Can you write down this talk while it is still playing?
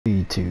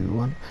2,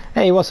 1.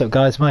 Hey, what's up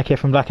guys, Mike here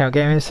from Blackout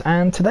Gamers,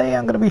 and today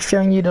I'm going to be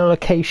showing you the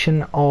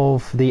location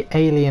of the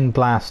Alien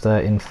Blaster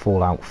in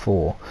Fallout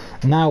 4.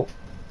 Now,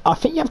 I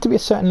think you have to be a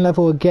certain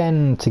level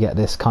again to get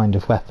this kind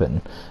of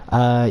weapon.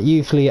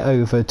 Usually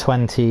over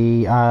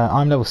 20,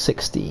 I'm level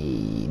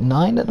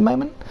 69 at the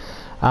moment.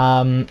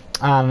 And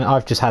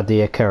I've just had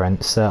the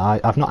occurrence.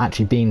 I've not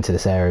actually been to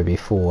this area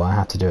before. I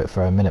had to do it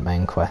for a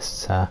Minutemen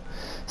quest.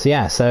 So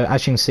yeah, so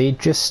as you can see,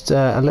 just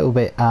a little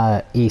bit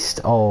east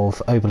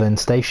of Oberlin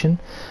Station,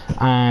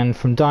 and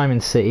from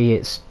Diamond City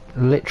it's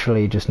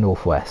literally just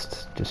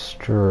northwest, just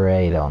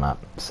straight on up.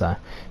 So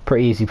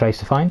pretty easy place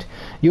to find.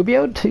 You'll be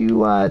able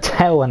to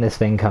tell when this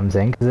thing comes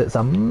in because it's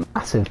a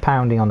massive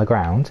pounding on the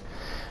ground.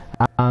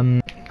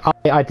 I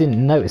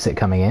didn't notice it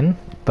coming in,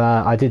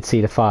 but I did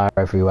see the fire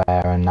everywhere,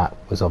 and that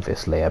was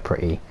obviously a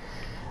pretty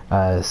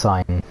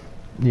sign,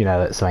 you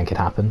know, that something had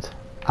happened.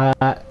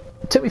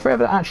 It took me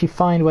forever to actually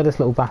find where this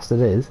little bastard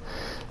is.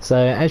 So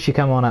as you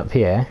come on up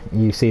here,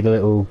 you see the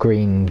little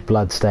green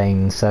blood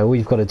stains. So all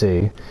you've got to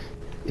do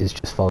is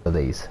just follow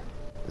these.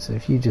 So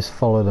if you just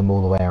follow them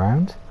all the way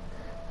around,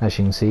 as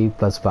you can see,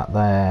 blood's back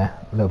there,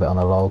 a little bit on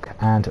a log,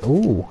 and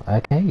ooh,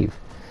 a cave.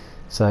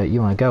 So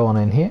you want to go on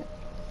in here.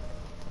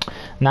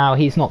 Now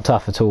he's not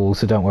tough at all,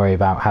 so don't worry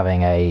about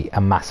having a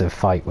massive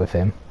fight with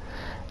him.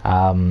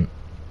 I've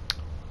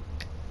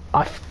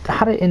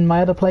had it in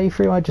my other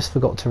playthrough, I just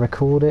forgot to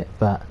record it,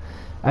 but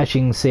as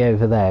you can see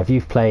over there, if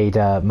you've played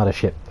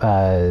Mothership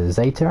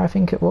Zeta, I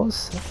think it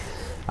was,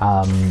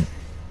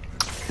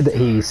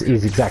 he's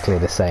exactly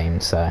the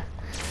same. So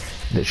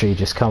literally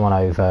just come on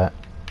over,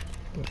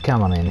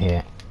 come on in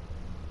here,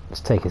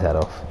 just take his head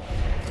off.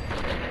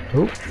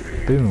 Oh,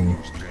 boom.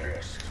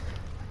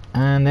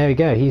 And there we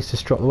go, he's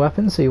just dropped the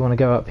weapon, so you want to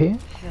go up here.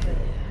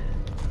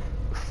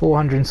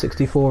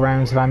 464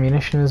 rounds of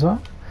ammunition as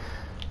well.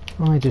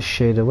 I just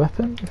showed a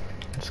weapon.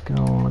 Just go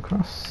on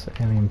across,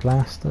 Alien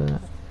Blaster.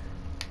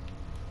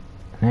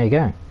 There you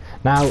go.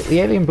 Now the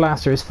Alien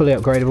Blaster is fully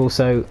upgradable,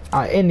 so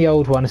in the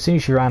old one, as soon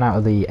as you ran out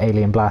of the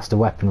Alien Blaster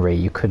weaponry,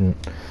 you couldn't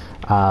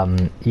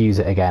use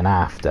it again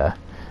after.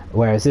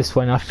 Whereas this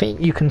one, I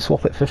think you can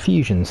swap it for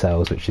fusion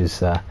cells, which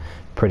is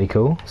pretty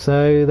cool.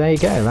 So there you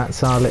go,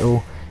 that's our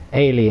little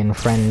alien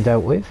friend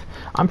dealt with.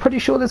 I'm pretty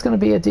sure there's going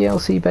to be a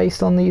DLC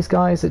based on these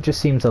guys. It just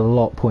seems a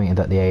lot pointed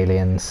at the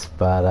aliens,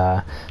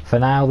 but for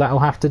now that'll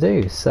have to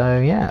do. So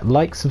yeah,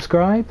 like,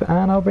 subscribe,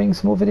 and I'll bring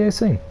some more videos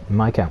soon.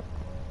 Mike out.